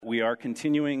we are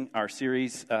continuing our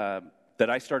series that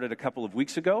I started a couple of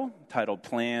weeks ago, titled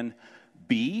Plan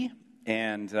B.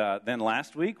 And then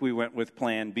last week we went with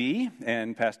Plan B,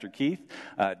 and Pastor Keith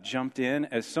jumped in,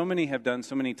 as so many have done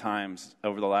so many times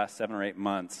over the last 7 or 8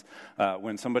 months,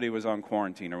 when somebody was on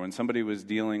quarantine or when somebody was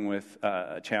dealing with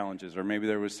challenges, or maybe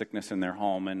there was sickness in their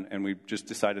home, and we just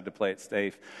decided to play it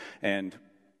safe and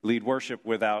lead worship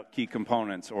without key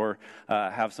components, or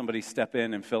have somebody step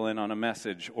in and fill in on a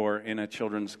message, or in a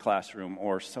children's classroom,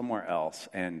 or somewhere else.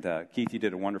 And Keith, you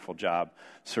did a wonderful job.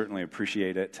 Certainly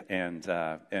appreciate it, and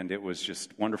it was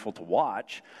just wonderful to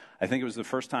watch. I think it was the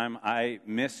first time I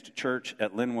missed church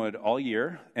at Linwood all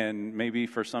year, and maybe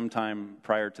for some time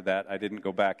prior to that, I didn't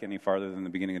go back any farther than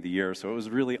the beginning of the year. So it was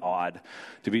really odd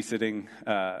to be sitting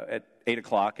at 8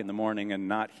 o'clock in the morning and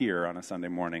not here on a Sunday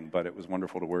morning, but it was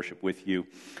wonderful to worship with you.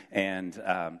 And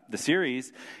the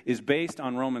series is based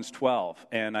on Romans 12,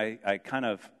 and I kind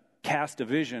of cast a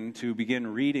vision to begin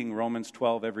reading Romans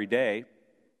 12 every day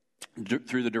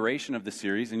through the duration of the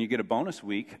series, and you get a bonus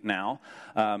week now.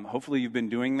 Hopefully you've been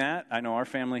doing that. I know our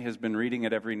family has been reading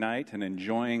it every night and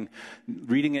enjoying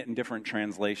reading it in different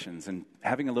translations and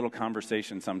having a little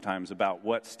conversation sometimes about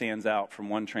what stands out from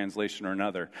one translation or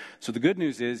another. So the good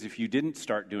news is, if you didn't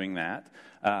start doing that,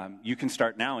 you can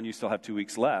start now, and you still have 2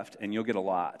 weeks left, and you'll get a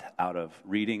lot out of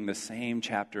reading the same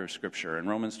chapter of Scripture. And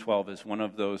Romans 12 is one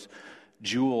of those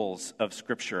jewels of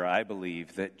Scripture, I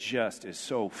believe, that just is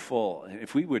so full.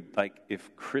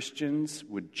 If Christians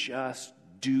would just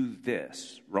do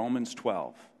this, Romans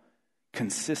 12,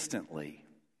 consistently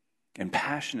and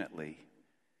passionately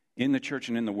in the church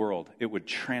and in the world, it would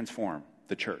transform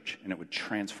the church, and it would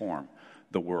transform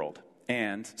the world.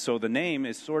 And so the name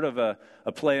is sort of a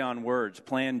play on words.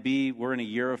 Plan B, we're in a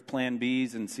year of Plan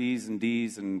Bs and Cs and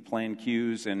Ds and Plan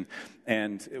Qs,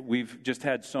 and we've just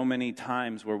had so many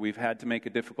times where we've had to make a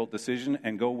difficult decision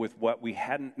and go with what we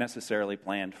hadn't necessarily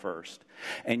planned first.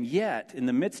 And yet, in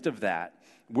the midst of that,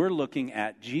 we're looking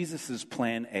at Jesus'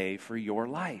 Plan A for your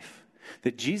life.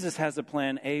 That Jesus has a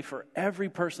Plan A for every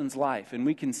person's life. And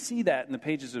we can see that in the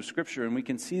pages of Scripture, and we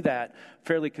can see that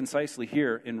fairly concisely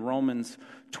here in Romans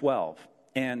 12.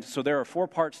 And so there are 4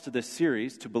 parts to this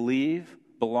series: to believe,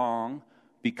 belong,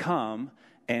 become,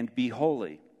 and be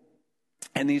holy.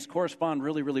 And these correspond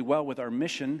really, really well with our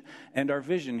mission and our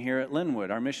vision here at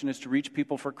Linwood. Our mission is to reach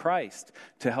people for Christ,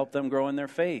 to help them grow in their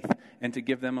faith, and to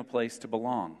give them a place to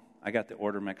belong. I got the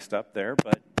order mixed up there,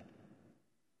 but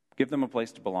give them a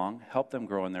place to belong, help them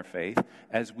grow in their faith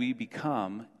as we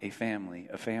become a family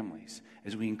of families,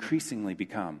 as we increasingly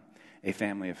become a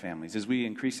family of families, as we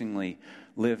increasingly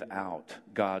live out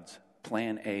God's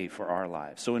Plan A for our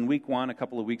lives. So in week 1, a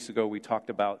couple of weeks ago, we talked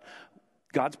about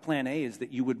God's Plan A is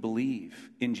that you would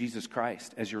believe in Jesus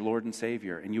Christ as your Lord and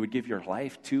Savior, and you would give your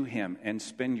life to Him and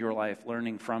spend your life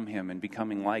learning from Him and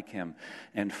becoming like Him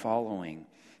and following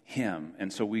Him.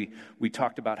 And so we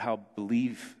talked about how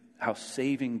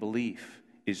saving belief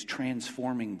is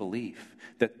transforming belief.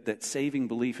 That saving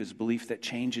belief is belief that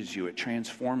changes you. It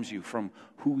transforms you from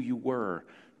who you were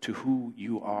to who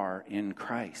you are in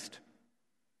Christ.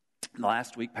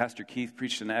 Last week, Pastor Keith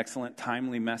preached an excellent,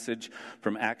 timely message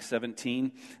from Acts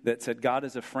 17 that said God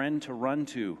is a friend to run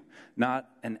to, not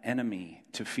an enemy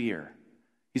to fear.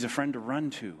 He's a friend to run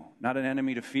to, not an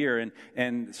enemy to fear.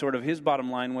 And sort of his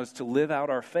bottom line was to live out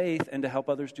our faith and to help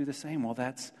others do the same. Well,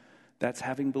 that's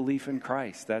having belief in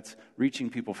Christ. That's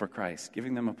reaching people for Christ,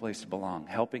 giving them a place to belong,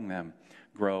 helping them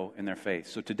grow in their faith.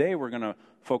 So today we're going to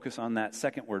focus on that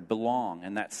second word, belong,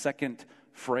 and that second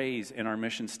phrase in our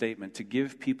mission statement, to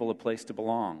give people a place to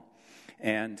belong.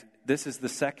 And this is the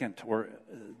second, or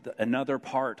another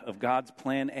part of God's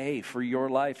Plan A for your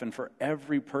life and for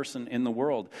every person in the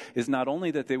world, is not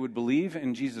only that they would believe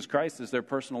in Jesus Christ as their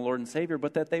personal Lord and Savior,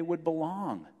 but that they would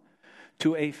belong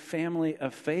to a family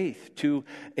of faith, to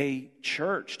a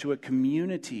church, to a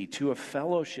community, to a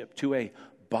fellowship, to a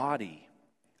body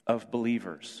of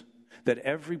believers. That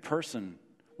every person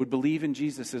would believe in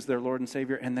Jesus as their Lord and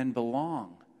Savior and then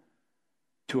belong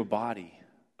to a body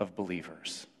of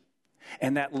believers.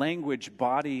 And that language,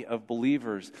 body of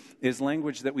believers, is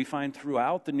language that we find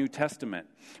throughout the New Testament.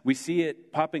 We see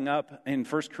it popping up in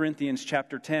 1 Corinthians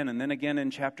chapter 10 and then again in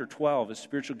chapter 12 as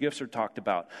spiritual gifts are talked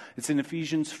about. It's in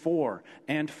Ephesians 4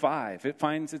 and 5. It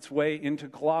finds its way into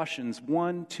Colossians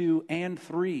 1, 2, and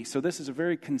 3. So this is a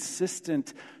very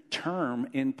consistent term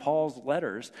in Paul's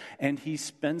letters, and he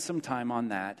spends some time on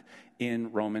that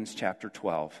in Romans chapter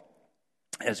 12.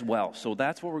 as well. So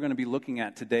that's what we're going to be looking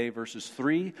at today, verses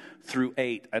 3 through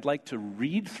 8. I'd like to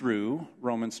read through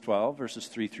Romans 12, verses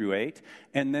 3 through 8,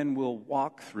 and then we'll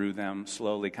walk through them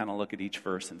slowly, kind of look at each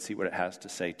verse and see what it has to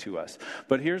say to us.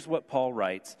 But here's what Paul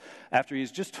writes. After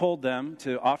he's just told them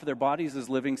to offer their bodies as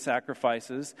living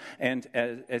sacrifices, and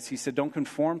as he said, don't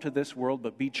conform to this world,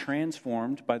 but be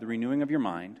transformed by the renewing of your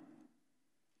mind.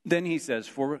 Then he says,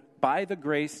 for by the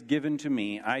grace given to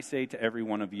me, I say to every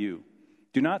one of you,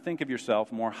 do not think of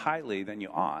yourself more highly than you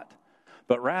ought,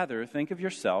 but rather think of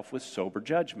yourself with sober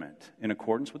judgment, in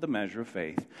accordance with the measure of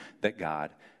faith that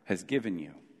God has given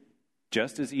you.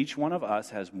 Just as each one of us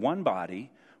has one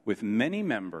body with many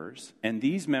members, and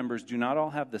these members do not all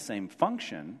have the same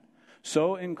function,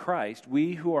 so in Christ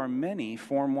we who are many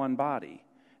form one body,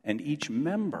 and each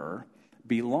member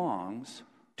belongs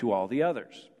to all the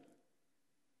others.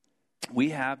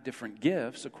 We have different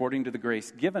gifts according to the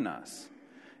grace given us.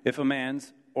 If a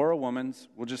man's or a woman's,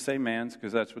 we'll just say man's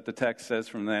because that's what the text says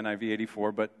from the NIV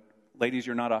 84, but ladies,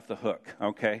 you're not off the hook,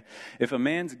 okay? If a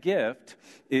man's gift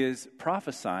is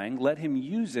prophesying, let him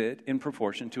use it in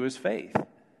proportion to his faith.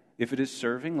 If it is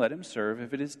serving, let him serve.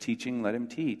 If it is teaching, let him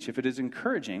teach. If it is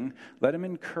encouraging, let him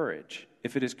encourage.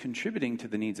 If it is contributing to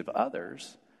the needs of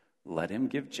others, let him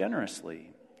give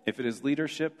generously. If it is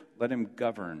leadership, let him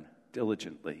govern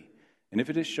diligently. And if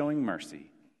it is showing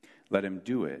mercy, let him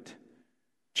do it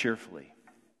cheerfully.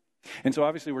 And so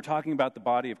obviously we're talking about the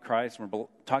body of Christ. We're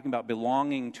talking about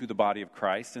belonging to the body of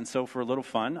Christ. And so for a little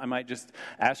fun, I might just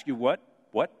ask you,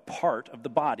 what part of the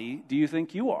body do you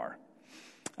think you are?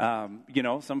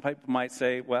 Some people might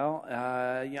say, well,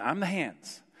 I'm the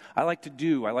hands. I like to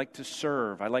do, I like to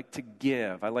serve, I like to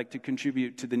give, I like to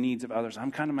contribute to the needs of others.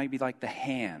 I'm kind of maybe like the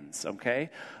hands, okay?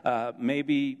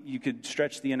 Maybe you could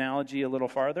stretch the analogy a little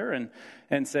farther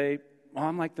and say, well,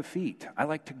 I'm like the feet. I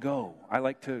like to go. I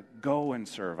like to go and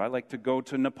serve. I like to go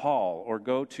to Nepal or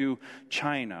go to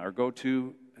China or go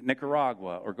to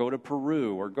Nicaragua or go to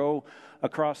Peru or go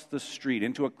across the street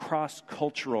into a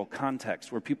cross-cultural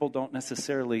context where people don't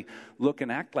necessarily look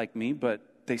and act like me, but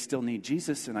they still need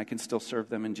Jesus and I can still serve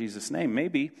them in Jesus' name.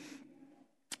 Maybe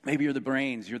you're the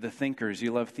brains, you're the thinkers,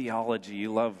 you love theology,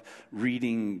 you love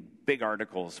reading big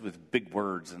articles with big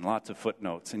words and lots of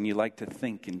footnotes, and you like to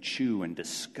think and chew and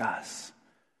discuss.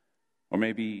 Or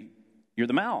maybe you're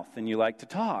the mouth and you like to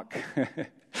talk.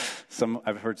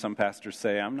 I've heard some pastors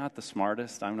say, I'm not the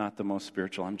smartest, I'm not the most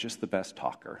spiritual, I'm just the best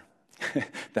talker.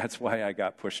 That's why I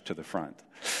got pushed to the front.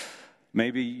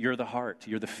 Maybe you're the heart,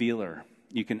 you're the feeler.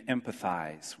 You can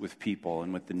empathize with people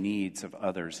and with the needs of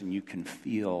others, and you can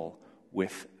feel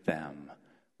with them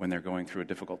when they're going through a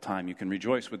difficult time. You can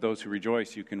rejoice with those who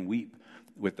rejoice. You can weep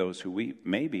with those who weep.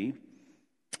 Maybe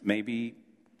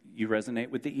you resonate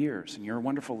with the ears, and you're a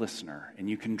wonderful listener, and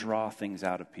you can draw things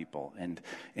out of people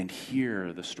and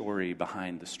hear the story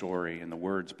behind the story and the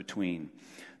words between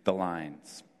the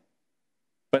lines.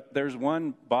 But there's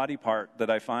one body part that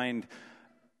I find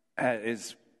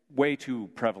is way too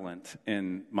prevalent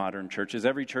in modern churches.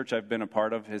 Every church I've been a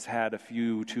part of has had a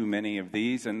few too many of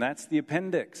these, and that's the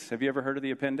appendix. Have you ever heard of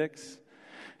the appendix?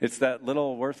 It's that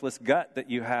little worthless gut that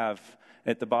you have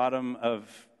at the bottom of,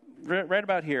 right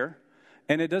about here,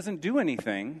 and it doesn't do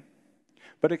anything,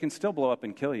 but it can still blow up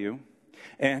and kill you.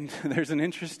 And there's an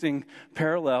interesting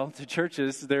parallel to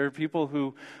churches. There are people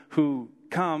who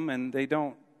come and they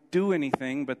don't do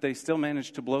anything, but they still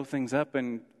manage to blow things up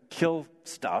and kill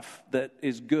stuff that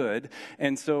is good.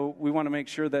 And so we want to make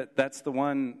sure that that's the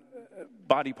one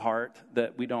body part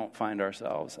that we don't find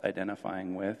ourselves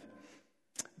identifying with.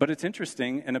 But it's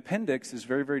interesting, an appendix is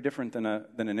very, very different than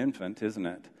an infant, isn't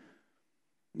it?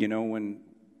 You know, when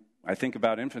I think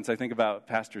about infants, I think about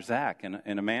Pastor Zach and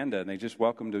Amanda, and they just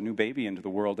welcomed a new baby into the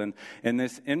world. And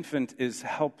this infant is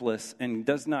helpless and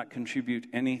does not contribute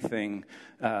anything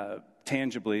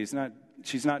tangibly.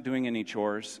 She's not doing any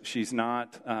chores. She's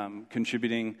not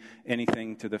contributing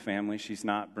anything to the family. She's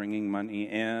not bringing money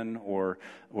in or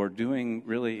doing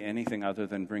really anything other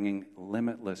than bringing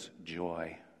limitless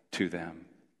joy to them.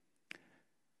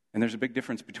 And there's a big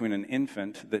difference between an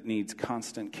infant that needs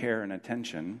constant care and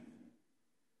attention,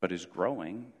 but is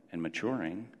growing and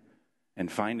maturing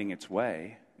and finding its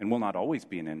way and will not always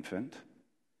be an infant,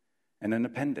 and an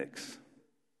appendix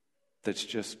that's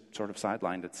just sort of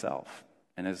sidelined itself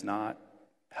and is not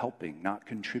helping, not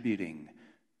contributing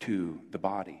to the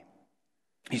body.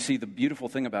 You see, the beautiful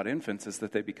thing about infants is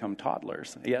that they become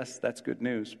toddlers. Yes, that's good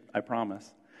news, I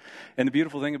promise. And the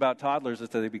beautiful thing about toddlers is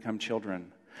that they become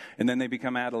children. And then they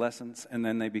become adolescents, and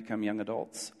then they become young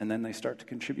adults. And then they start to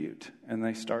contribute, and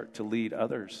they start to lead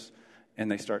others,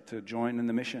 and they start to join in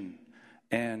the mission.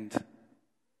 And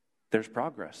there's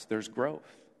progress, there's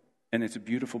growth. And it's a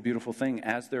beautiful, beautiful thing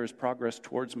as there is progress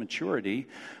towards maturity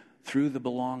through the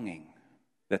belonging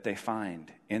that they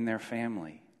find in their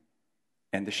family,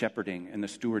 and the shepherding and the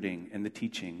stewarding and the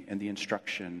teaching and the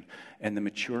instruction and the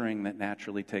maturing that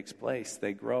naturally takes place.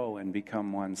 They grow and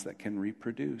become ones that can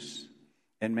reproduce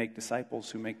and make disciples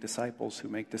who make disciples who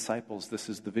make disciples. This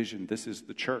is the vision. This is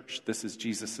the church. This is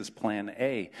Jesus' plan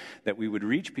A, that we would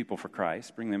reach people for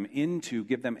Christ, bring them into,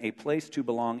 give them a place to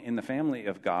belong in the family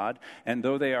of God. And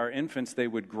though they are infants, they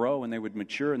would grow and they would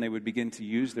mature and they would begin to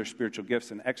use their spiritual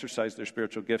gifts and exercise their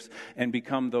spiritual gifts and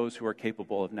become those who are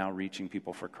capable of now reaching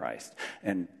people for Christ.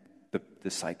 And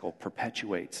the cycle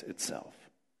perpetuates itself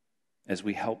as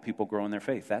we help people grow in their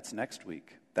faith. That's next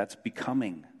week. That's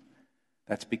becoming.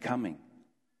 That's becoming.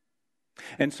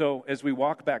 And so as we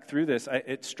walk back through this,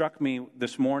 it struck me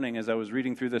this morning as I was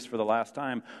reading through this for the last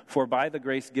time, for by the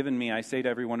grace given me, I say to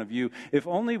every one of you, if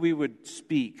only we would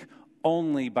speak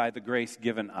only by the grace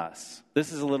given us.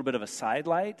 This is a little bit of a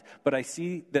sidelight, but I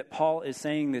see that Paul is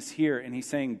saying this here, and he's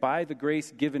saying, by the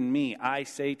grace given me, I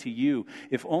say to you,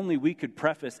 if only we could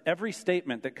preface every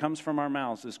statement that comes from our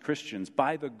mouths as Christians,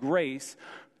 by the grace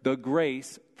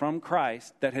from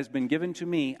Christ that has been given to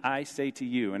me, I say to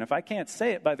you. And if I can't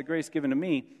say it by the grace given to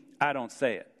me, I don't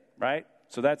say it, right?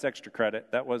 So that's extra credit.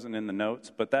 That wasn't in the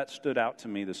notes, but that stood out to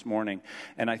me this morning.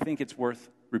 And I think it's worth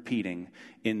repeating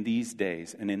in these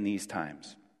days and in these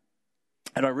times.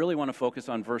 And I really want to focus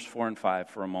on verse 4 and 5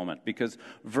 for a moment, because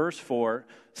verse 4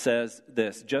 says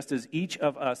this: just as each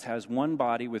of us has one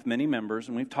body with many members,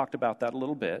 and we've talked about that a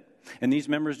little bit, and these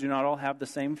members do not all have the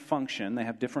same function, they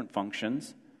have different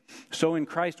functions. So in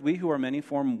Christ, we who are many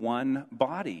form one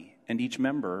body, and each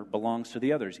member belongs to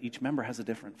the others. Each member has a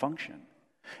different function,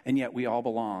 and yet we all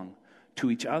belong to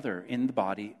each other in the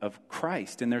body of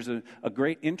Christ. And there's a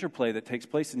great interplay that takes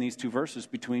place in these two verses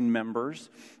between members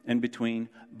and between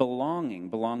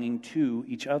belonging to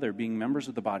each other, being members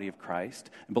of the body of Christ,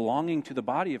 and belonging to the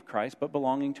body of Christ, but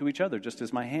belonging to each other, just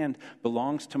as my hand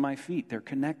belongs to my feet. They're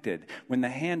connected. When the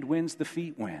hand wins, the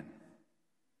feet win.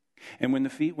 And when the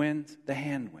feet wins, the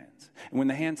hand wins. And when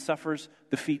the hand suffers,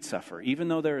 the feet suffer. Even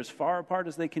though they're as far apart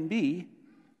as they can be,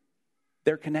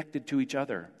 they're connected to each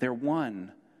other. They're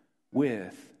one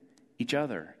with each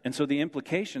other. And so the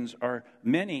implications are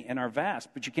many and are vast,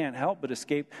 but you can't help but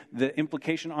escape the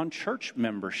implication on church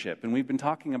membership. And we've been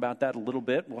talking about that a little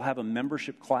bit. We'll have a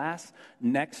membership class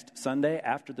next Sunday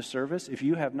after the service. If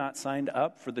you have not signed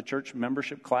up for the church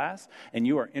membership class and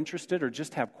you are interested or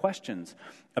just have questions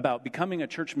about becoming a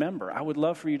church member, I would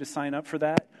love for you to sign up for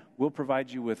that. We'll provide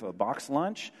you with a box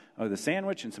lunch, with a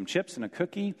sandwich and some chips and a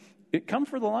cookie. Come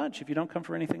for the lunch if you don't come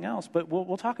for anything else. But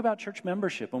we'll talk about church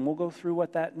membership, and we'll go through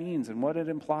what that means and what it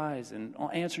implies, and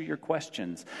I'll answer your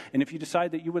questions. And if you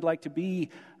decide that you would like to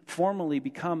formally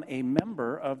become a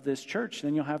member of this church,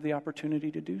 then you'll have the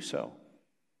opportunity to do so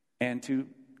and to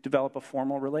develop a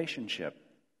formal relationship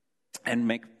and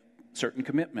make certain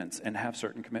commitments and have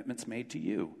certain commitments made to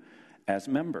you as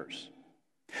members.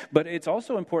 But it's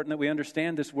also important that we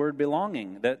understand this word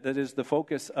belonging. That is the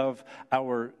focus of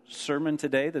our sermon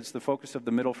today. That's the focus of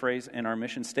the middle phrase in our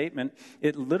mission statement.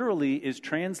 It literally is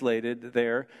translated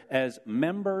there as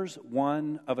members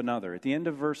one of another. At the end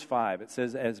of verse 5, it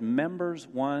says, as members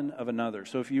one of another.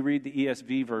 So if you read the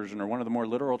ESV version or one of the more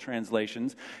literal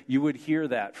translations, you would hear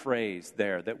that phrase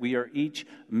there, that we are each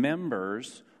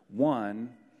members one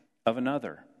of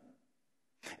another.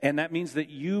 And that means that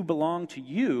you belong to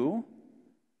you,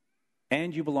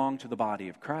 and you belong to the body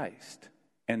of Christ,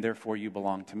 and therefore you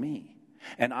belong to me.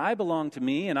 And I belong to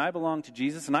me, and I belong to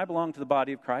Jesus, and I belong to the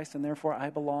body of Christ, and therefore I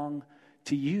belong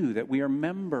to you, that we are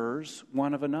members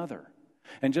one of another.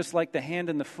 And just like the hand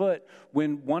and the foot,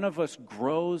 when one of us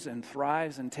grows and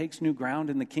thrives and takes new ground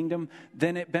in the kingdom,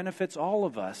 then it benefits all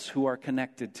of us who are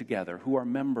connected together, who are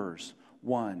members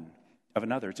one of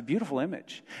another. It's a beautiful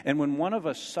image. And when one of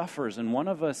us suffers and one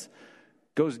of us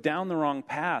goes down the wrong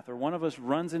path, or one of us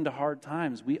runs into hard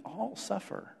times, we all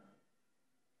suffer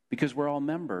because we're all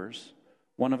members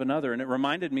one of another. And it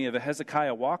reminded me of a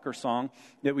Hezekiah Walker song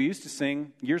that we used to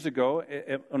sing years ago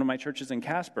at one of my churches in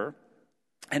Casper.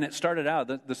 And it started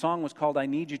out, the song was called I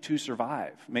Need You to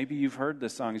Survive. Maybe you've heard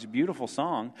this song. It's a beautiful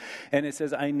song. And it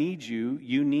says, I need you,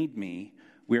 you need me.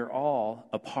 We're all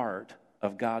a part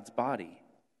of God's body.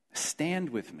 Stand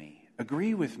with me.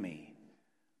 Agree with me.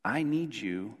 I need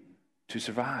you to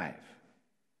survive.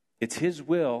 It's His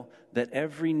will that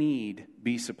every need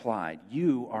be supplied.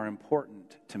 You are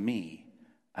important to me.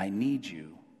 I need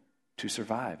you to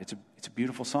survive. It's a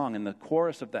beautiful song. And the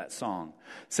chorus of that song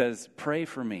says, pray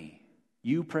for me.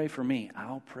 You pray for me.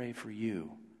 I'll pray for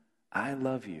you. I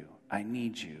love you. I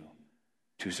need you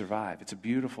to survive. It's a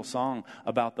beautiful song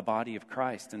about the body of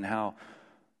Christ and how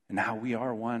we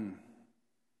are one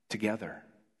together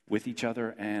with each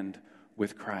other and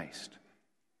with Christ.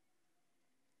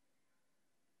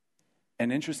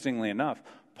 And interestingly enough,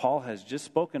 Paul has just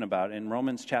spoken about in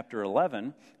Romans chapter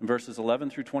 11, verses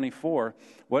 11 through 24,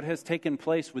 what has taken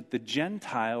place with the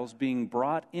Gentiles being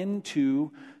brought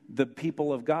into the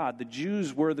people of God. The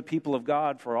Jews were the people of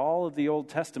God for all of the Old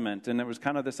Testament, and there was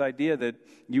kind of this idea that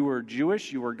you were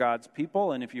Jewish, you were God's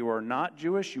people, and if you were not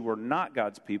Jewish, you were not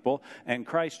God's people. And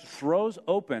Christ throws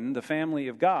open the family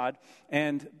of God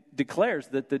and declares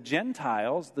that the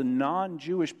Gentiles, the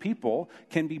non-Jewish people,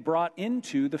 can be brought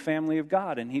into the family of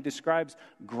God. And he describes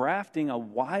grafting a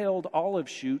wild olive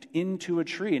shoot into a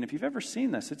tree. And if you've ever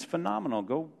seen this, it's phenomenal.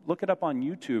 Go look it up on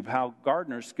YouTube, how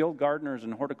gardeners, skilled gardeners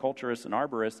and horticulturists and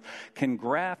arborists can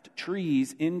graft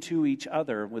trees into each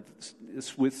other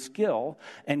with skill.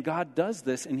 And God does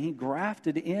this, and he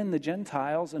grafted in the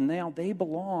Gentiles, and now they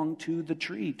belong to the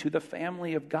tree, to the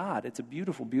family of God. It's a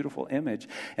beautiful, beautiful image.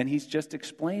 And he's just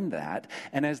explained that.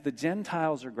 And as the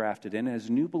Gentiles are grafted in,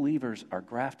 as new believers are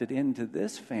grafted into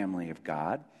this family of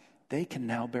God, they can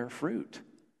now bear fruit.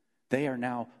 They are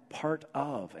now part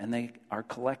of, and they are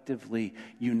collectively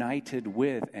united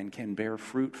with and can bear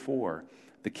fruit for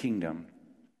the kingdom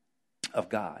of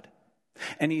God.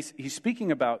 And he's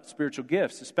speaking about spiritual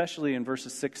gifts, especially in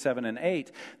verses 6, 7, and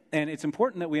 8. And it's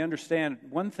important that we understand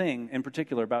one thing in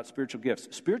particular about spiritual gifts.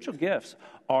 Spiritual gifts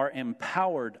are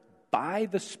empowered by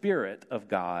the Spirit of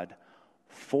God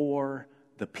for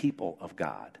the people of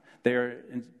God. They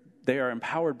are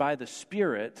empowered by the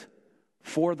Spirit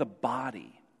for the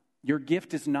body. Your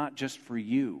gift is not just for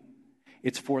you.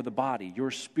 It's for the body.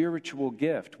 Your spiritual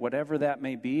gift, whatever that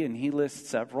may be, and he lists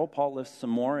several. Paul lists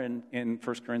some more in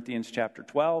 1 Corinthians chapter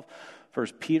 12. 1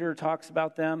 Peter talks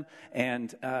about them.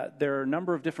 And there are a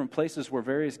number of different places where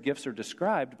various gifts are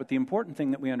described. But the important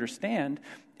thing that we understand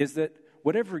is that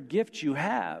whatever gift you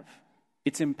have,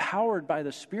 it's empowered by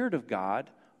the Spirit of God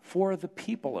for the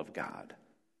people of God.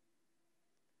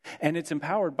 And it's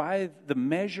empowered by the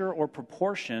measure or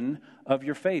proportion of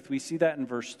your faith. We see that in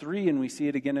verse 3, and we see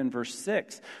it again in verse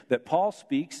 6, that Paul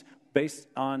speaks based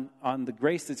on the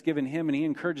grace that's given him, and he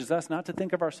encourages us not to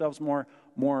think of ourselves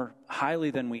more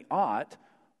highly than we ought,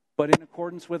 but in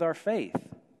accordance with our faith.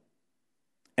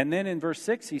 And then in verse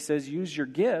 6, he says, use your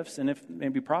gifts, and if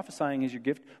maybe prophesying is your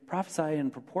gift, prophesy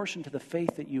in proportion to the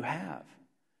faith that you have.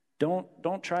 Don't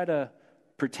try to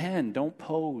pretend, don't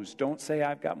pose, don't say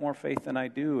I've got more faith than I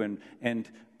do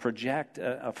and project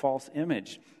a false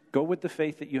image. Go with the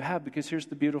faith that you have, because here's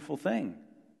the beautiful thing.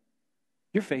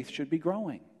 Your faith should be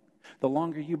growing. The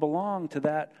longer you belong to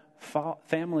that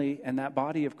family and that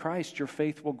body of Christ, your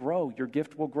faith will grow, your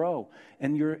gift will grow,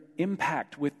 and your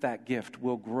impact with that gift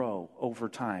will grow over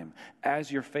time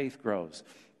as your faith grows,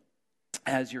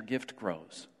 as your gift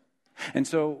grows. And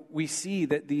so we see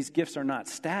that these gifts are not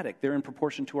static. They're in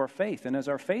proportion to our faith. And as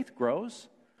our faith grows,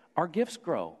 our gifts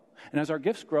grow. And as our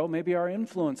gifts grow, maybe our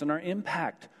influence and our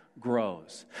impact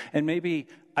grows. And maybe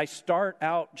I start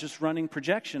out just running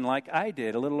projection like I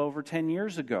did a little over 10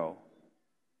 years ago.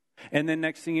 And then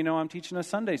next thing you know, I'm teaching a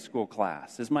Sunday school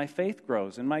class as my faith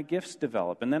grows and my gifts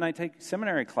develop. And then I take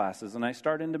seminary classes and I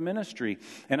start into ministry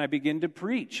and I begin to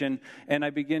preach and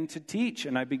I begin to teach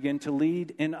and I begin to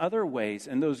lead in other ways.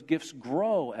 And those gifts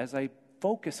grow as I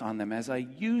focus on them, as I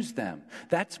use them.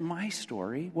 That's my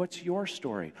story. What's your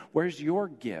story? Where's your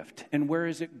gift and where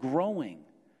is it growing?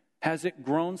 Has it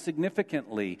grown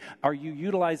significantly? Are you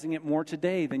utilizing it more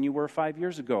today than you were 5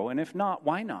 years ago? And if not,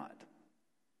 why not?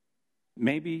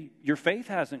 Maybe your faith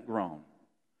hasn't grown.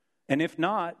 And if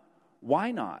not,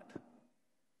 why not?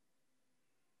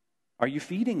 Are you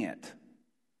feeding it?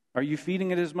 Are you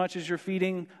feeding it as much as you're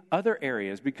feeding other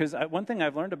areas? Because one thing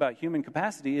I've learned about human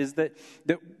capacity is that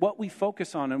what we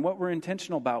focus on and what we're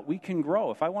intentional about, we can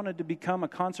grow. If I wanted to become a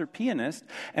concert pianist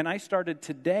and I started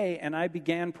today and I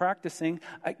began practicing,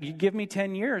 you give me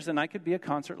 10 years and I could be a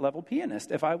concert level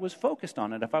pianist if I was focused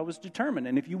on it, if I was determined.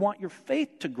 And if you want your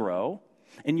faith to grow,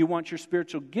 and you want your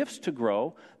spiritual gifts to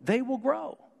grow, they will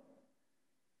grow.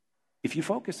 If you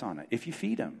focus on it, if you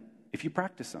feed them, if you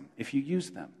practice them, if you use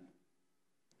them.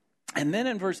 And then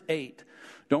in verse 8,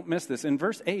 don't miss this. In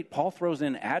verse 8, Paul throws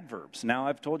in adverbs. Now,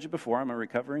 I've told you before, I'm a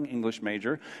recovering English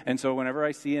major. And so whenever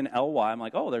I see an ly, I'm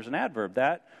like, oh, there's an adverb.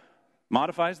 That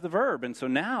modifies the verb. And so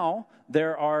now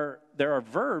there are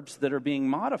verbs that are being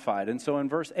modified. And so in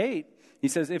verse 8, he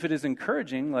says, if it is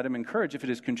encouraging, let him encourage. If it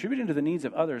is contributing to the needs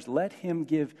of others, let him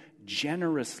give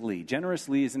generously.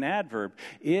 Generously is an adverb.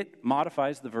 It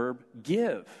modifies the verb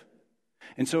give.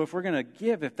 And so if we're going to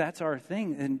give, if that's our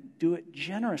thing, then do it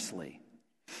generously.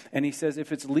 And he says,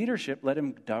 if it's leadership, let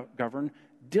him govern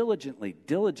diligently.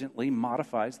 Diligently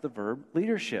modifies the verb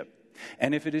leadership.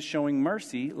 And if it is showing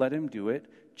mercy, let him do it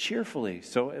cheerfully.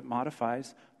 So it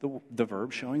modifies the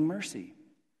verb showing mercy.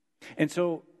 And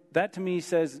so that to me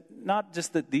says not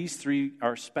just that these three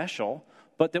are special,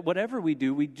 but that whatever we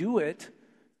do it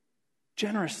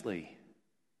generously,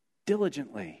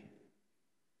 diligently,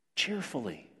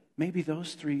 cheerfully. Maybe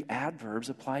those three adverbs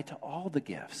apply to all the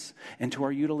gifts and to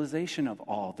our utilization of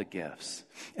all the gifts.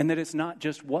 And that it's not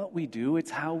just what we do,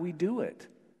 it's how we do it.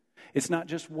 It's not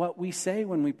just what we say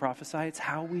when we prophesy, it's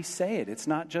how we say it. It's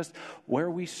not just where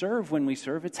we serve when we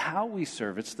serve, it's how we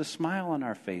serve. It's the smile on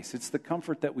our face. It's the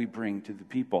comfort that we bring to the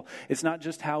people. It's not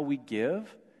just how we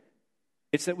give,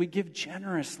 it's that we give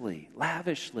generously,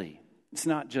 lavishly. It's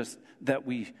not just that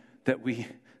we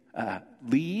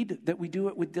lead, that we do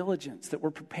it with diligence, that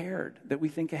we're prepared, that we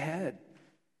think ahead.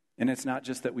 And it's not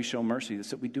just that we show mercy, it's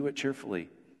that we do it cheerfully,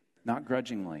 not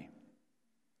grudgingly.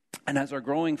 And as our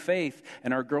growing faith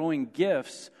and our growing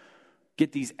gifts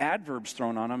get these adverbs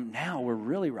thrown on them, now we're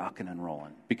really rocking and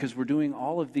rolling because we're doing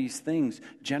all of these things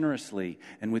generously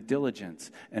and with diligence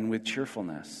and with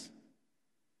cheerfulness.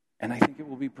 And I think it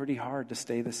will be pretty hard to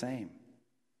stay the same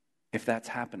if that's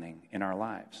happening in our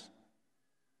lives.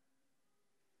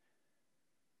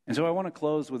 And so I want to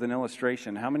close with an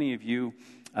illustration. How many of you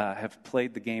have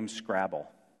played the game Scrabble?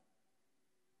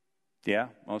 Yeah,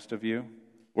 most of you.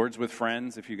 Words with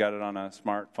Friends, if you got it on a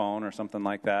smartphone or something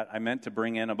like that. I meant to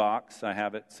bring in a box. I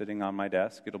have it sitting on my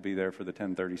desk. It'll be there for the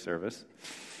 10:30 service.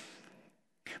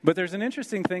 But there's an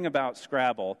interesting thing about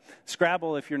Scrabble.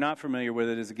 Scrabble, if you're not familiar with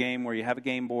it, is a game where you have a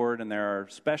game board and there are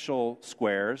special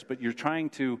squares, but you're trying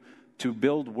to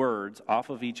build words off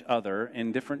of each other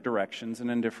in different directions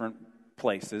and in different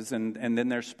places. And then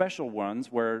there's special ones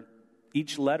where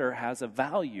each letter has a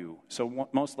value. So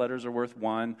most letters are worth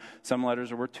 1. Some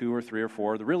letters are worth 2 or 3 or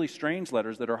 4. The really strange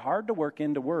letters that are hard to work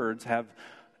into words have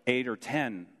 8 or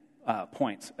 10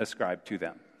 points ascribed to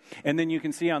them. And then you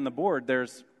can see on the board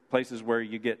there's places where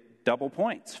you get double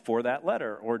points for that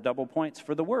letter or double points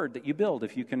for the word that you build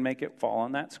if you can make it fall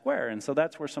on that square. And so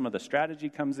that's where some of the strategy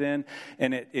comes in,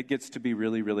 and it gets to be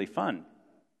really, really fun.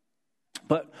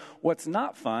 But what's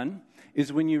not fun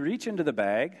is when you reach into the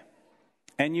bag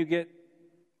and you get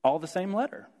all the same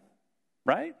letter,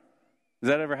 right? Does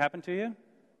that ever happen to you?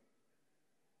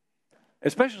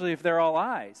 Especially if they're all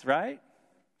I's, right?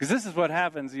 Because this is what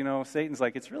happens, Satan's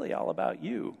like, it's really all about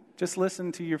you. Just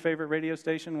listen to your favorite radio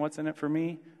station, What's in It for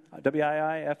Me,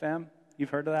 WII-FM. You've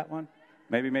heard of that one?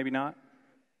 Maybe, maybe not.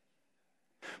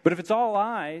 But if it's all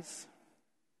I's,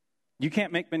 you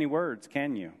can't make many words,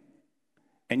 can you?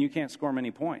 And you can't score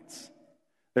many points.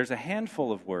 There's a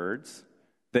handful of words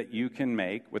that you can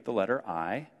make with the letter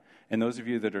I. And those of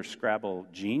you that are Scrabble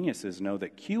geniuses know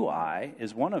that QI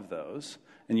is one of those.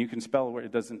 And you can spell a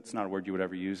word. It's not a word you would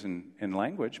ever use in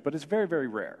language, but it's very, very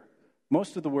rare.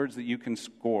 Most of the words that you can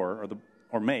score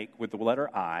or make with the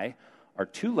letter I are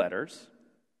 2 letters,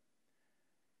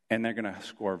 and they're going to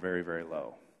score very, very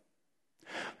low.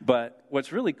 But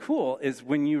what's really cool is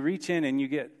when you reach in and you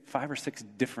get 5 or 6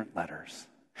 different letters,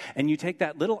 and you take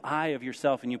that little I of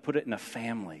yourself and you put it in a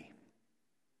family,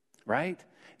 right?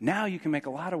 Now you can make a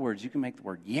lot of words. You can make the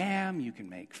word yam, you can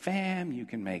make fam, you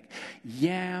can make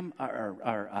yam,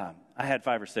 I had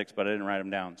 5 or 6, but I didn't write them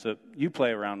down. So you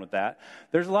play around with that.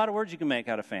 There's a lot of words you can make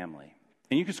out of family.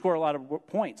 And you can score a lot of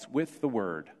points with the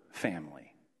word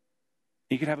family.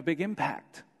 You could have a big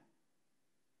impact.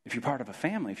 If you're part of a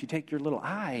family, if you take your little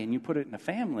I and you put it in a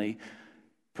family,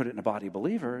 put it in a body of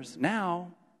believers,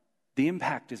 now the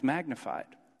impact is magnified.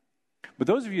 But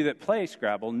those of you that play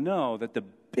Scrabble know that the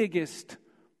biggest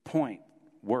point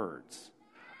words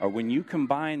are when you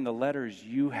combine the letters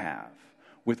you have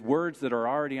with words that are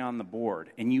already on the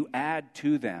board and you add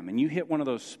to them and you hit one of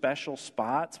those special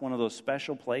spots, one of those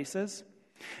special places.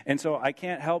 And so I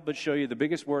can't help but show you the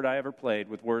biggest word I ever played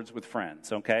with Words with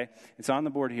Friends, okay? It's on the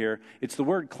board here. It's the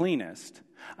word cleanest.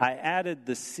 I added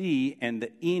the C and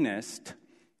the enest,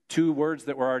 2 words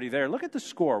that were already there. Look at the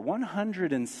score,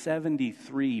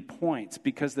 173 points,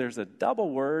 because there's a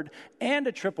double word and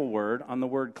a triple word on the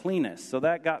word cleanest. So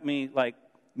that got me like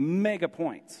mega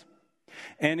points.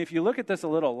 And if you look at this a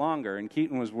little longer, and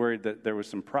Keaton was worried that there was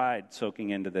some pride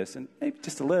soaking into this, and maybe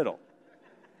just a little.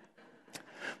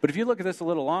 But if you look at this a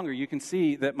little longer, you can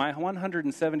see that my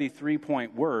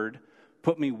 173-point word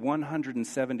put me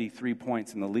 173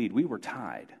 points in the lead. We were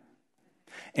tied.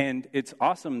 And it's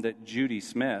awesome that Judy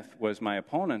Smith was my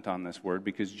opponent on this word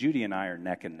because Judy and I are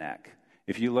neck and neck.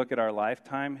 If you look at our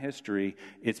lifetime history,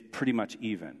 it's pretty much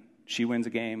even. She wins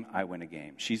a game, I win a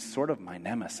game. She's sort of my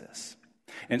nemesis.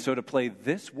 And so to play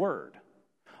this word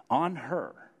on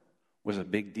her was a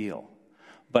big deal.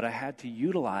 But I had to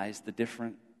utilize the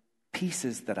different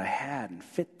pieces that I had and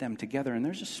fit them together. And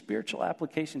there's a spiritual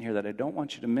application here that I don't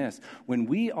want you to miss. When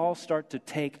we all start to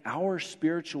take our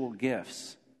spiritual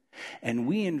gifts and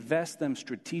we invest them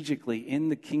strategically in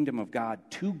the kingdom of God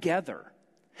together,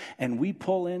 and we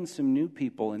pull in some new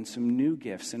people and some new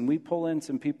gifts, and we pull in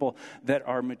some people that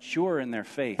are mature in their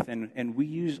faith, and we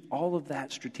use all of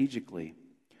that strategically,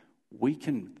 we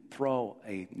can throw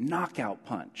a knockout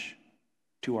punch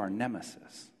to our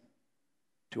nemesis,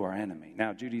 to our enemy.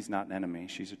 Now, Judy's not an enemy.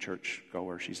 She's a church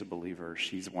goer. She's a believer.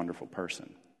 She's a wonderful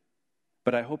person.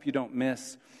 But I hope you don't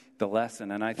miss the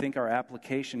lesson. And I think our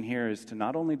application here is to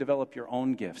not only develop your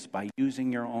own gifts by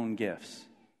using your own gifts,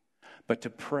 but to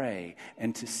pray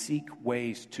and to seek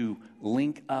ways to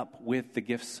link up with the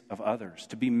gifts of others,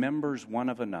 to be members one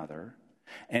of another,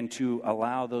 and to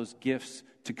allow those gifts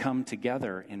to come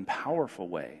together in powerful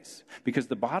ways. Because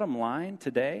the bottom line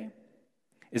today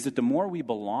is that the more we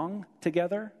belong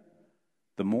together,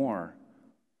 the more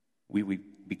we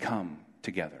become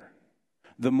together.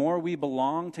 The more we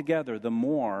belong together, the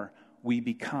more we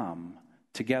become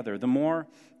together. The more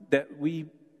that we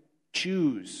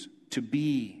choose to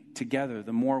be together,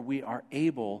 the more we are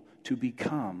able to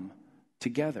become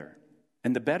together.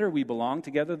 And the better we belong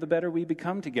together, the better we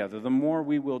become together. The more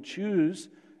we will choose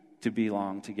to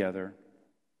belong together,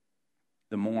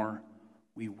 the more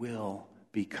we will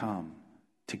become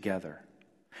together.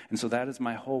 And so that is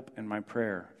my hope and my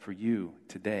prayer for you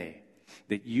today,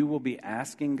 that you will be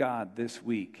asking God this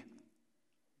week,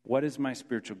 what is my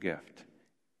spiritual gift?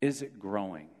 Is it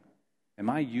growing? Am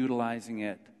I utilizing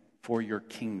it for your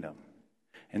kingdom?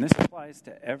 And this applies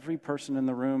to every person in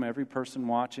the room, every person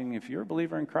watching. If you're a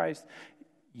believer in Christ,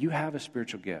 you have a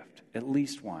spiritual gift, at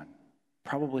least one.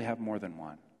 Probably have more than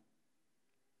one.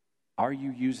 Are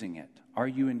you using it? Are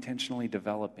you intentionally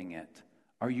developing it?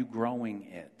 Are you growing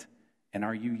it? And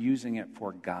are you using it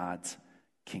for God's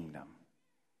kingdom?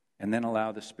 And then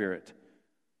allow the Spirit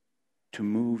to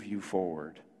move you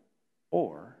forward,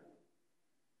 or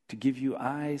to give you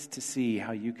eyes to see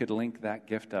how you could link that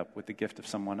gift up with the gift of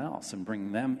someone else and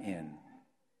bring them in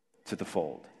to the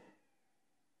fold.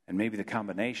 And maybe the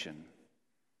combination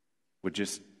would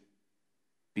just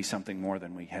be something more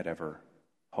than we had ever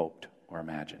hoped or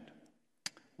imagined.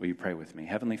 Will you pray with me?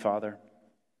 Heavenly Father,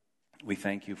 we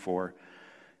thank you for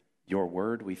your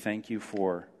word. We thank you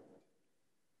for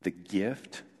the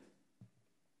gift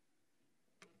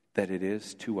that it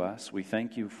is to us. We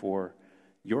thank you for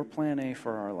your plan A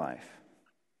for our life.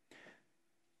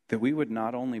 That we would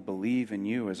not only believe in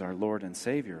you as our Lord and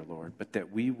Savior, Lord, but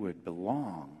that we would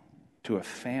belong to a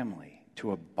family,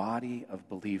 to a body of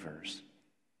believers.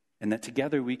 And that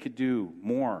together we could do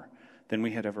more than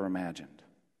we had ever imagined.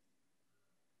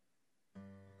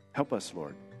 Help us,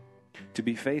 Lord, to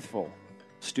be faithful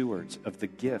stewards of the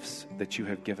gifts that you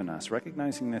have given us,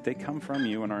 recognizing that they come from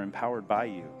you and are empowered by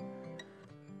you,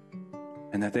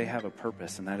 and that they have a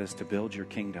purpose, and that is to build your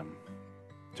kingdom,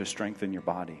 to strengthen your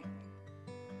body,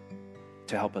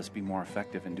 to help us be more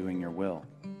effective in doing your will.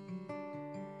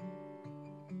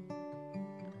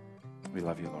 We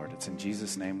love you, Lord. It's in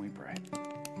Jesus' name we pray.